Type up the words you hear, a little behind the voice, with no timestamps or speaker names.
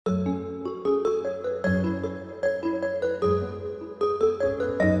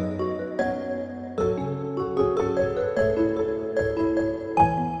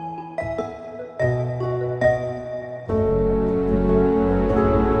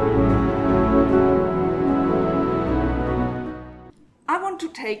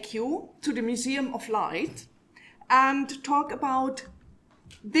take you to the Museum of Light and talk about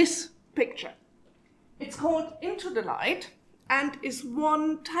this picture. It's called Into the Light and is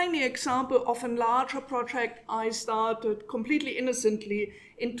one tiny example of a larger project I started completely innocently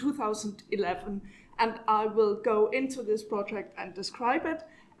in 2011. And I will go into this project and describe it.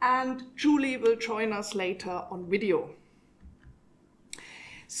 And Julie will join us later on video.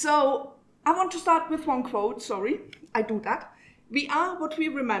 So I want to start with one quote, sorry, I do that. We are what we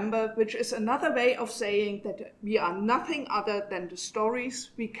remember, which is another way of saying that we are nothing other than the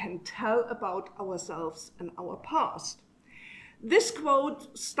stories we can tell about ourselves and our past. This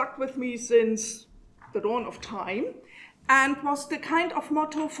quote stuck with me since the dawn of time and was the kind of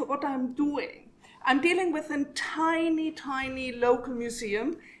motto for what I'm doing. I'm dealing with a tiny, tiny local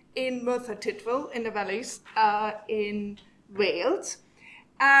museum in Merthyr Tydfil in the valleys in Wales.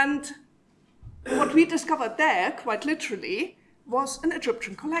 And what we discovered there, quite literally, was an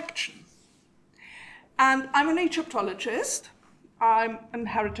Egyptian collection. And I'm an Egyptologist. I'm a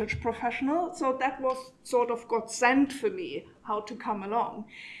heritage professional, so that was sort of God sent for me, how to come along.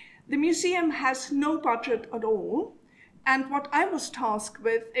 The museum has no budget at all. And what I was tasked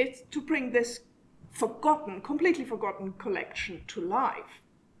with is to bring this completely forgotten collection to life.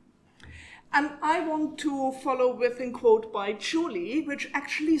 And I want to follow with a quote by Julie, which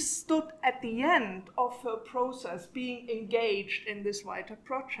actually stood at the end of her process being engaged in this wider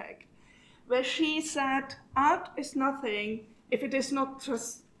project, where she said, art is nothing if it is not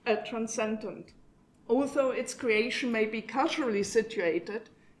transcendent. Although its creation may be culturally situated,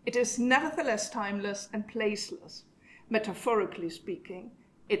 it is nevertheless timeless and placeless, metaphorically speaking.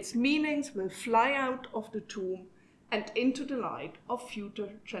 Its meanings will fly out of the tomb and into the light of future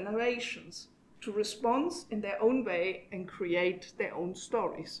generations to respond in their own way and create their own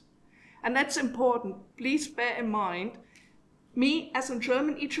stories. And that's important. Please bear in mind, me as a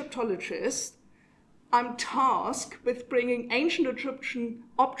German Egyptologist, I'm tasked with bringing ancient Egyptian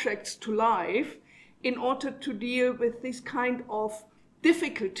objects to life in order to deal with these kind of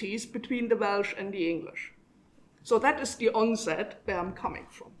difficulties between the Welsh and the English. So that is the onset where I'm coming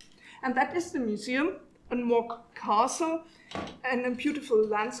from. And that is the museum, a mock castle, and a beautiful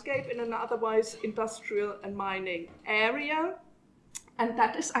landscape in an otherwise industrial and mining area. And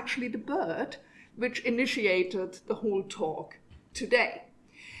that is actually the bird which initiated the whole talk today.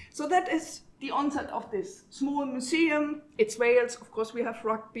 So that is the onset of this small museum. It's Wales, of course we have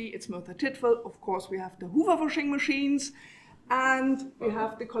rugby, it's Merthyr Tydfil, of course we have the Hoover washing machines, and we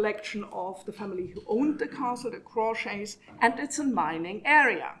have the collection of the family who owned the castle, the Crawshays, and it's a mining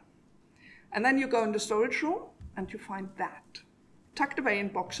area. And then you go in the storage room and you find that, tucked away in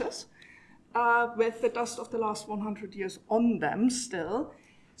boxes, with the dust of the last 100 years on them still.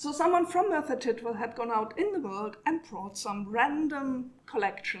 So someone from Merthyr Tydfil had gone out in the world and brought some random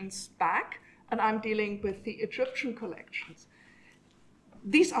collections back, and I'm dealing with the Egyptian collections.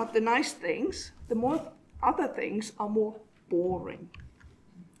 These are the nice things. The more other things are more boring.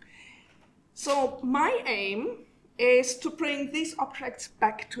 So my aim is to bring these objects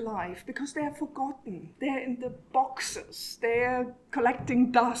back to life because they are forgotten. They're in the boxes. They're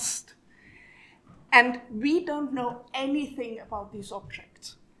collecting dust. And we don't know anything about these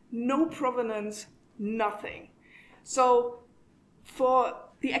objects. No provenance, nothing. So for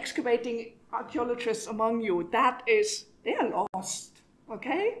the excavating archaeologists among you, they are lost,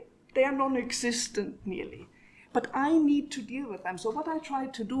 okay? They are non-existent nearly. But I need to deal with them. So what I try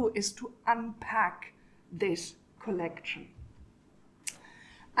to do is to unpack this collection.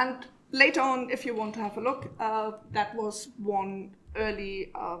 And later on, if you want to have a look, that was one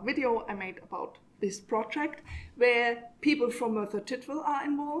early video I made about this project, where people from Merthyr Tydfil are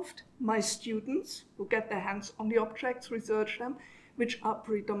involved, my students who get their hands on the objects, research them, which are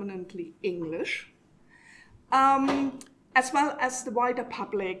predominantly English, as well as the wider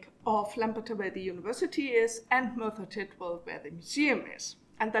public of Lampeter, where the university is, and Merthyr Tydfil, where the museum is.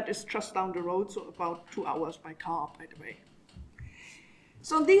 And that is just down the road, so about 2 hours by car, by the way.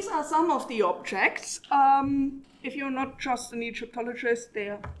 So these are some of the objects. If you're not just an Egyptologist, they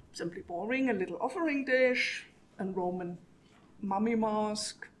are simply boring: a little offering dish, a Roman mummy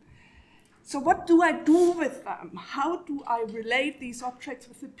mask. So what do I do with them? How do I relate these objects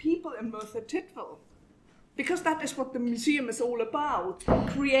with the people in Merthyr Tydfil? Because that is what the museum is all about,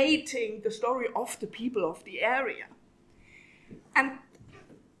 creating the story of the people of the area. And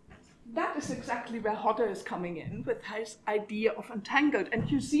that is exactly where Hodder is coming in with his idea of entangled. And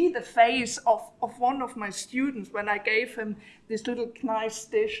you see the face of one of my students when I gave him this little nice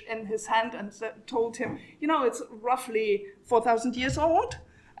dish in his hand and told him, you know, it's roughly 4,000 years old.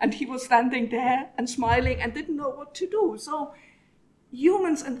 And he was standing there and smiling and didn't know what to do. So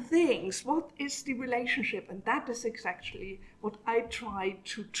humans and things, what is the relationship? And that is exactly what I try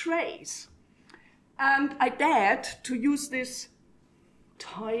to trace. And I dared to use this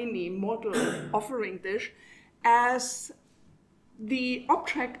tiny model offering dish as the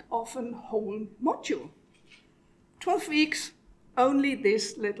object of a whole module. 12 weeks, only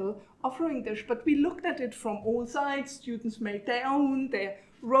this little offering dish, but we looked at it from all sides. Students made their own, they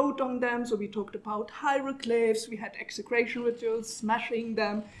wrote on them, so we talked about hieroglyphs, we had execration rituals, smashing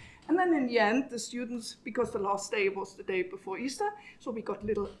them, and then in the end, the students, because the last day was the day before Easter, so we got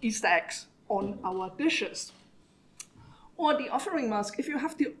little Easter eggs on our dishes. Or the offering mask, if you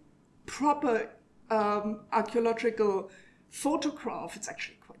have the proper archaeological photograph, it's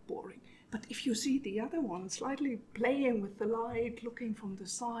actually quite boring. But if you see the other one, slightly playing with the light, looking from the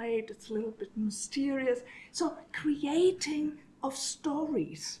side, it's a little bit mysterious. So creating of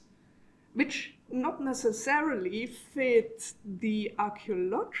stories, which not necessarily fit the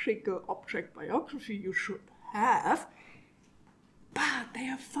archaeological object biography you should have, but they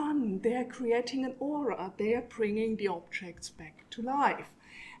are fun, they are creating an aura, they are bringing the objects back to life.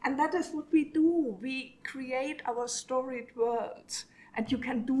 And that is what we do, we create our storied worlds. And you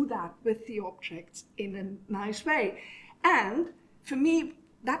can do that with the objects in a nice way. And for me,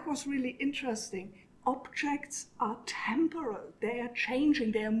 that was really interesting. Objects are temporal, they are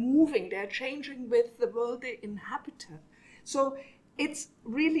changing, they are moving, they are changing with the world they inhabited. So it's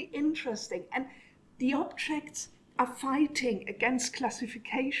really interesting. And the objects are fighting against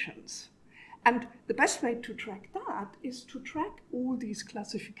classifications. And the best way to track that is to track all these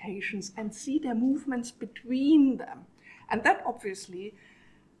classifications and see their movements between them. And that obviously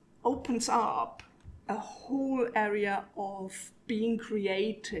opens up a whole area of being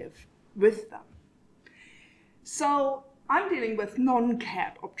creative with them. So I'm dealing with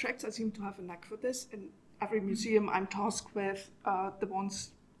non-cared objects. I seem to have a knack for this. In every museum I'm tasked with the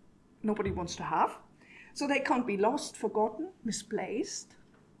ones nobody wants to have. So they can't be lost, forgotten, misplaced,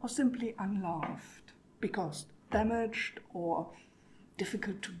 or simply unloved because damaged or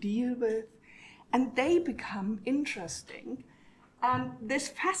difficult to deal with. And they become interesting. And this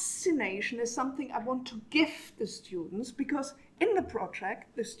fascination is something I want to give the students, because in the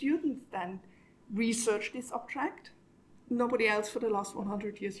project, the students then research this object. Nobody else for the last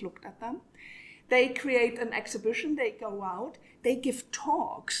 100 years looked at them. They create an exhibition, they go out, they give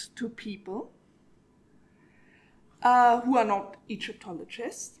talks to people who are not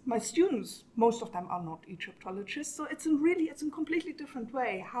Egyptologists. My students, most of them are not Egyptologists, so it's a completely different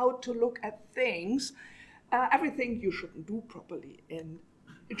way how to look at things, everything you shouldn't do properly in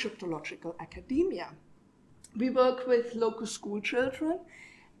Egyptological academia. We work with local school children.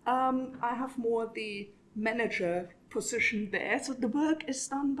 I have more the manager position there, so the work is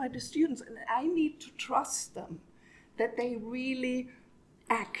done by the students, and I need to trust them that they really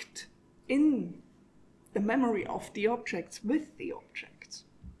act in the memory of the objects with the objects.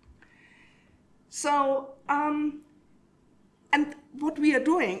 So, and what we are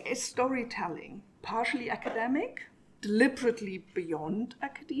doing is storytelling, partially academic, deliberately beyond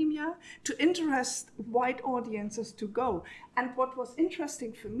academia, to interest wide audiences to go. And what was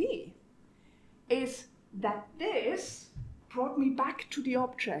interesting for me is that this brought me back to the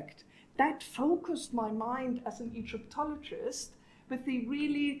object. That focused my mind as an Egyptologist with the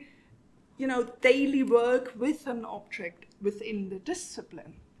really, daily work with an object within the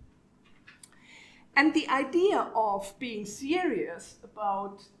discipline. And the idea of being serious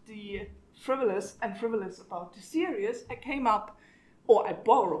about the frivolous and frivolous about the serious, I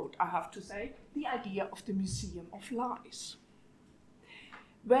borrowed, I have to say, the idea of the Museum of Lies,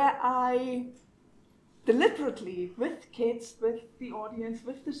 where I deliberately, with kids, with the audience,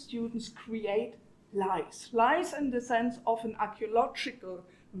 with the students, create lies. Lies in the sense of an archaeological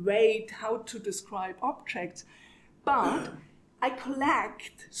way how to describe objects, but I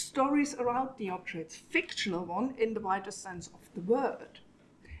collect stories around the objects, fictional one in the widest sense of the word.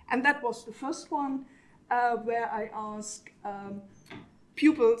 And that was the first one where I asked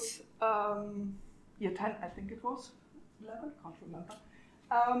pupils, year 10 I think it was, 11, can't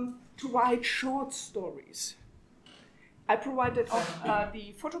remember, to write short stories. I provided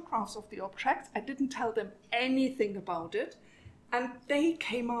the photographs of the objects. I didn't tell them anything about it. And they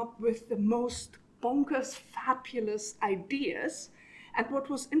came up with the most bonkers, fabulous ideas. And what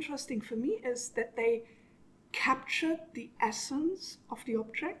was interesting for me is that they captured the essence of the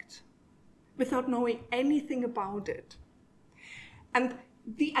object without knowing anything about it. And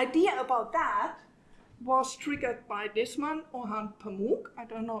the idea about that was triggered by this man, Orhan Pamuk. I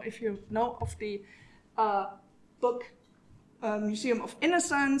don't know if you know of the book Museum of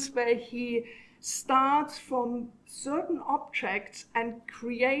Innocence, where he starts from certain objects and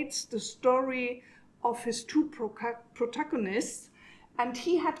creates the story of his two protagonists, and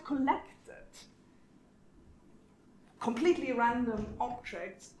he had collected completely random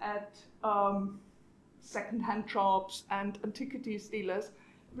objects at second-hand shops and antiquities dealers,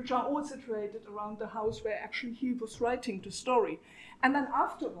 which are all situated around the house where actually he was writing the story. And then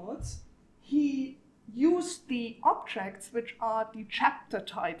afterwards, he used the objects, which are the chapter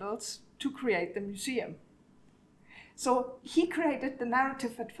titles, to create the museum. So he created the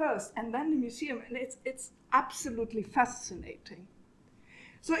narrative at first, and then the museum, and it's absolutely fascinating.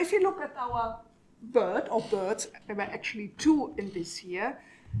 So if you look at our bird, or birds, there were actually two in this here,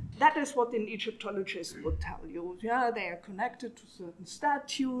 that is what an Egyptologist would tell you. Yeah, they are connected to certain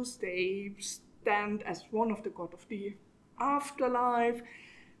statues, they stand as one of the god of the afterlife.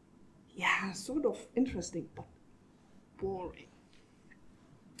 Yeah, sort of interesting, but boring.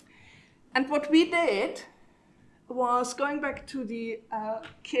 And what we did was going back to the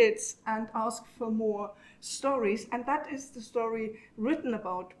kids and ask for more stories, and that is the story written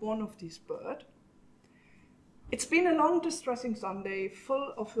about one of these birds. It's been a long, distressing Sunday,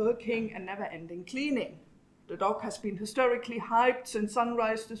 full of working and never-ending cleaning. The dog has been hysterically hyped since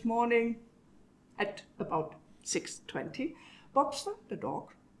sunrise this morning at about 6:20. Bobster, the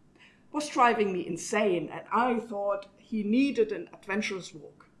dog, was driving me insane, and I thought he needed an adventurous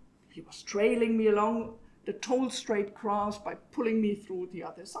walk. He was trailing me along the tall straight grass by pulling me through the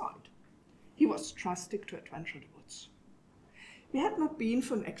other side. He was trusting to adventure the woods. We had not been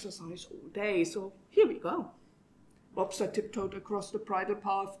for an exercise all day, so here we go. Bobster tiptoed across the bridle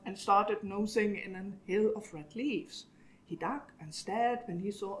path and started nosing in a hill of red leaves. He ducked and stared when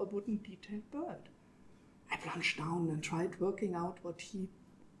he saw a wooden detailed bird. I plunged down and tried working out what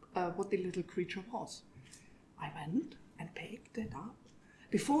the little creature was. I went and picked it up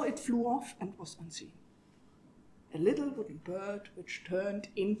before it flew off and was unseen. A little wooden bird which turned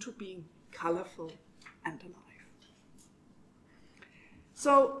into being colorful and alive.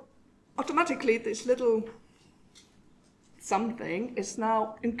 So automatically this little something is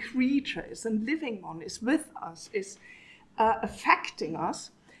now a creature, is a living one, is with us, is affecting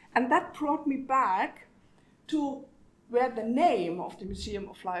us. And that brought me back to where the name of the Museum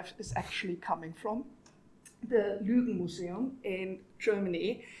of Life is actually coming from, the Lügen Museum in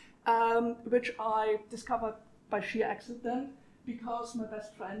Germany, which I discovered by sheer accident because my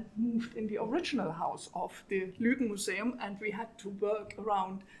best friend moved in the original house of the Lügen Museum, and we had to work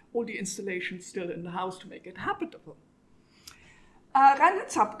around all the installations still in the house to make it habitable. Reinhard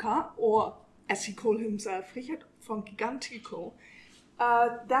Zapka, or as he called himself, Richard von Gigantico,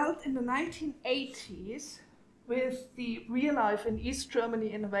 dealt in the 1980s with the real life in East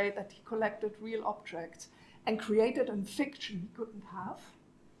Germany in a way that he collected real objects and created a fiction he couldn't have.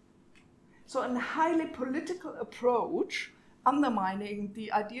 So a highly political approach, undermining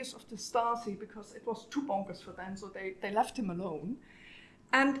the ideas of the Stasi because it was too bonkers for them, so they left him alone.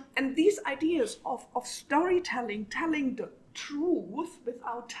 And these ideas of storytelling, telling the truth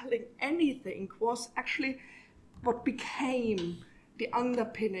without telling anything, was actually what became the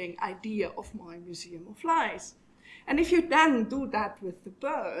underpinning idea of my Museum of Lies. And if you then do that with the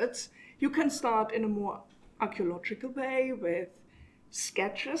birds, you can start in a more archaeological way with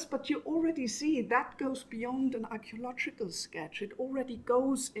sketches, but you already see that goes beyond an archaeological sketch. It already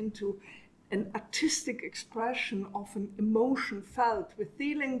goes into an artistic expression of an emotion felt with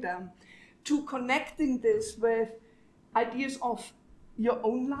feeling them, to connecting this with ideas of your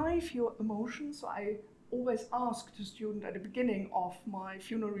own life, your emotions. So I always ask the student at the beginning of my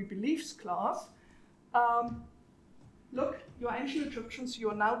funerary beliefs class, look, you're ancient Egyptians,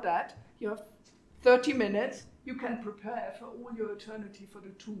 you're now dead, you have 30 minutes, you can prepare for all your eternity for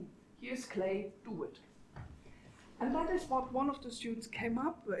the tomb. Here's clay, do it. And that is what one of the students came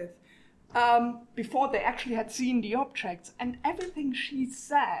up with before they actually had seen the objects. And everything she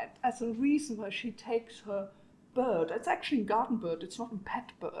said as a reason why she takes her bird, it's actually a garden bird, it's not a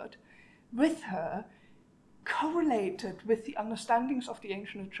pet bird, with her, correlated with the understandings of the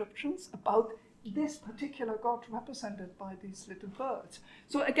ancient Egyptians about this particular god represented by these little birds.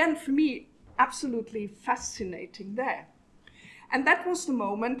 So again, for me, absolutely fascinating there. And that was the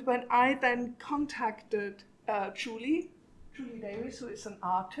moment when I then contacted Julie Davis, who is an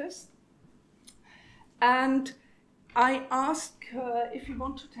artist, and I asked her if you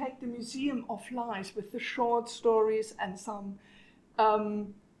want to take the Museum of Lies with the short stories and some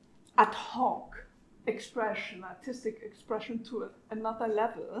ad hoc expression, artistic expression, to another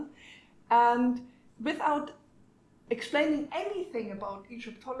level, and without explaining anything about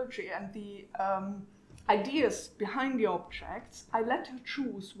Egyptology and the ideas behind the objects, I let her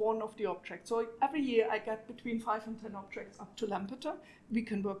choose one of the objects. So every year I get between 5 and 10 objects up to Lampeter. We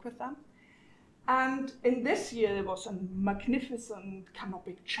can work with them. And in this year, there was a magnificent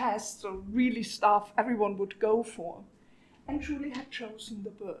canopic chest, so really stuff everyone would go for. And Julie had chosen the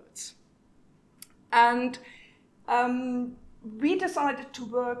birds. And we decided to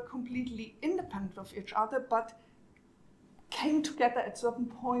work completely independent of each other, but came together at certain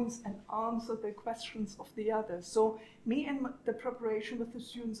points and answered the questions of the others. So me in the preparation with the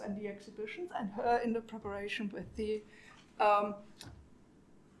students and the exhibitions, and her in the preparation with the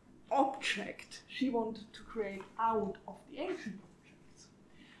object she wanted to create out of the ancient objects.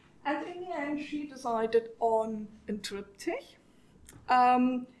 And in the end, she decided on a triptych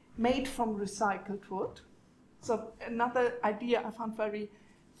made from recycled wood. So another idea I found very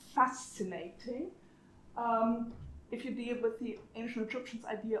fascinating. If you deal with the ancient Egyptians'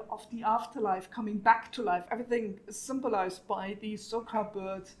 idea of the afterlife, coming back to life, everything is symbolized by these Sokha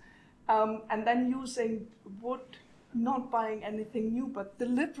birds, and then using wood, not buying anything new, but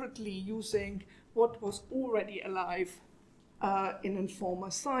deliberately using what was already alive in a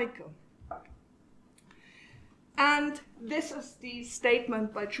former cycle. And this is the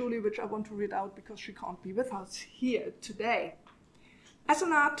statement by Julie, which I want to read out because she can't be with us here today. As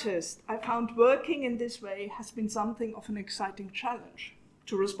an artist, I found working in this way has been something of an exciting challenge.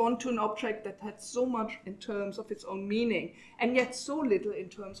 To respond to an object that had so much in terms of its own meaning, and yet so little in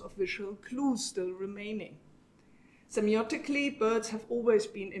terms of visual clues still remaining. Semiotically, birds have always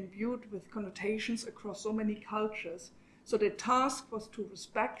been imbued with connotations across so many cultures, so the task was to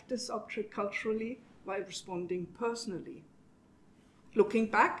respect this object culturally while responding personally. Looking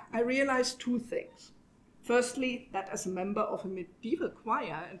back, I realized two things. Firstly, that as a member of a medieval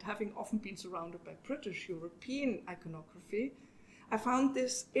choir and having often been surrounded by British European iconography, I found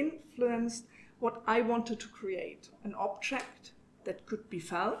this influenced what I wanted to create, an object that could be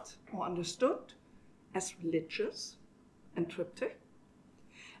felt or understood as religious and triptych,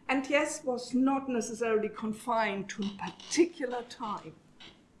 and yes, was not necessarily confined to a particular time,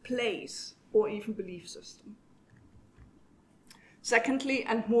 place, or even belief system. Secondly,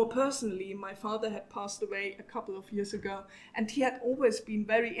 and more personally, my father had passed away a couple of years ago, and he had always been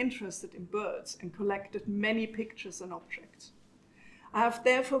very interested in birds and collected many pictures and objects. I have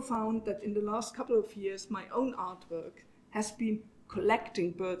therefore found that in the last couple of years, my own artwork has been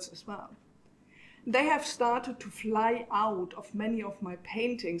collecting birds as well. They have started to fly out of many of my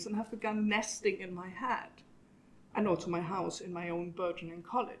paintings and have begun nesting in my head, and also my house in my own burgeoning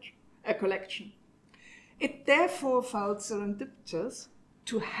collection. It therefore felt serendipitous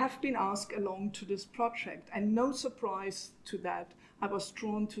to have been asked along to this project, and no surprise to that, I was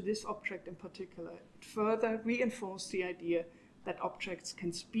drawn to this object in particular. It further reinforced the idea that objects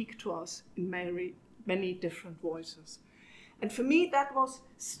can speak to us in many different voices. And for me, that was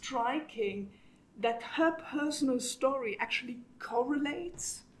striking, that her personal story actually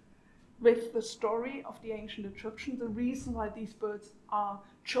correlates with the story of the ancient Egyptians, the reason why these birds are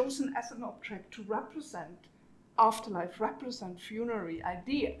chosen as an object to represent afterlife, represent funerary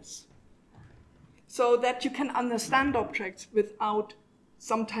ideas, so that you can understand objects without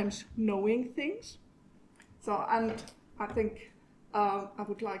sometimes knowing things. So, and I think I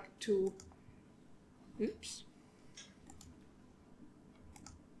would like to, oops.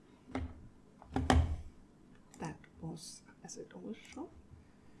 That was as it always shows.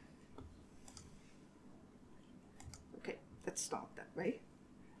 Let's start that way.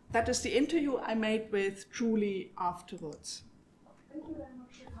 That is the interview I made with Julie afterwards. Thank you very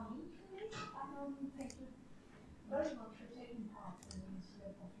much for coming today. Thank you very much for taking part in the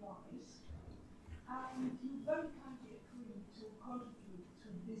Museum of Lies. You very kindly agreed to contribute to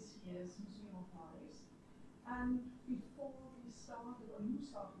this year's Museum of Lies. And before we started, or you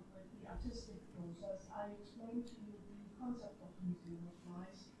started with the artistic process, I explained to you the concept of the Museum of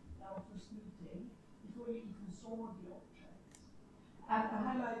Lies in our first meeting, before you even saw the object. And I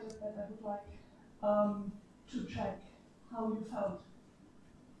highlighted that I would like to check how you felt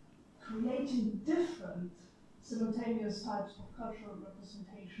creating different simultaneous types of cultural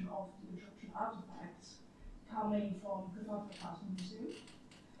representation of the Egyptian artifacts coming from Cyfarthfa Museum.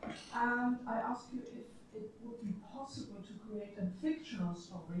 And I asked you if it would be possible to create a fictional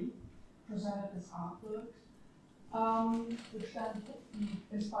story presented as artwork, which then would be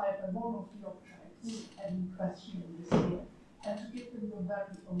inspired by one of the objects in question in this year, and to give them your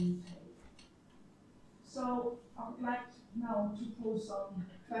very own take. So I would like now to pose some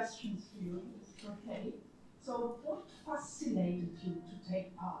questions to you, is it okay? So what fascinated you to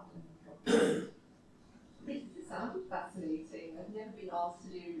take part in the project? It sounded fascinating. I've never been asked to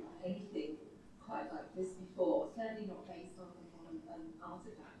do anything quite like this before, certainly not based on an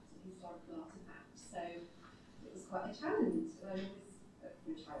artefact, a historical artefact. So it was quite a challenge. So yeah,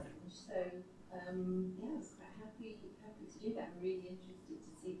 I was quite happy to do that. I'm really interested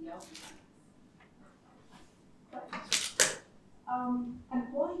to see the artifacts. And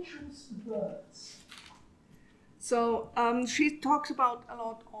why choose the birds? So she talks about a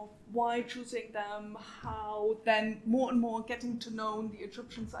lot of why choosing them, how then more and more getting to know the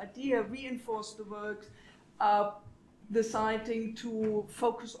Egyptians' idea reinforced the work, deciding to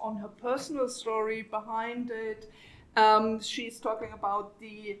focus on her personal story behind it. She's talking about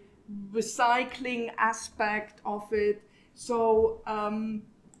the recycling aspect of it. So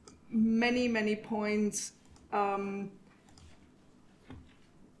many points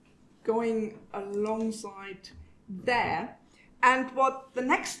going alongside there. And what the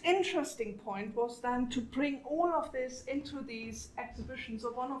next interesting point was then to bring all of this into these exhibitions.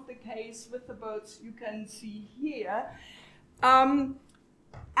 So one of the cases with the birds you can see here, and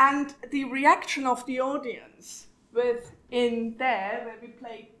the reaction of the audience in there, where we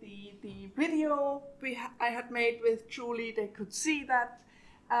played the video I had made with Julie. They could see that.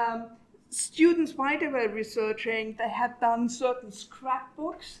 Students, while they were researching, they had done certain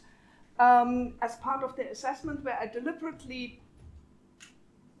scrapbooks as part of the assessment, where I deliberately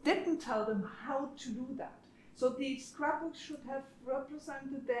didn't tell them how to do that. So the scrapbooks should have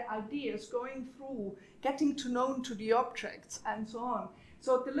represented their ideas going through, getting to know to the objects and so on.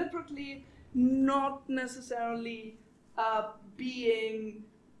 So deliberately not necessarily being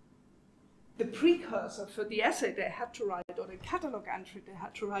the precursor for the essay they had to write or the catalogue entry they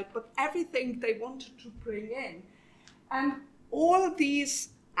had to write, but everything they wanted to bring in. And all these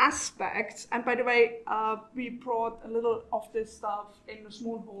aspects, and by the way, we brought a little of this stuff in a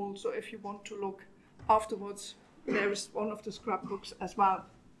small hall, so if you want to look afterwards, there is one of the scrapbooks as well.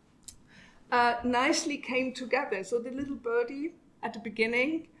 Nicely came together. So the little birdie at the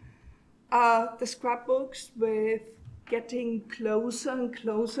beginning, the scrapbooks with getting closer and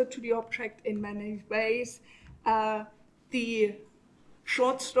closer to the object in many ways, the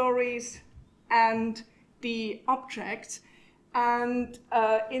short stories and the objects. And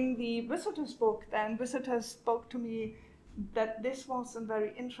in the visitors book, then visitors spoke to me that this was a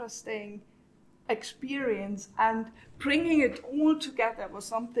very interesting experience, and bringing it all together was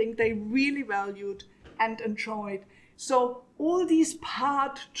something they really valued and enjoyed. So all these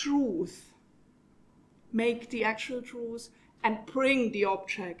part truths make the actual truth and bring the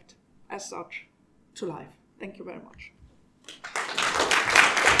object as such to life. Thank you very much.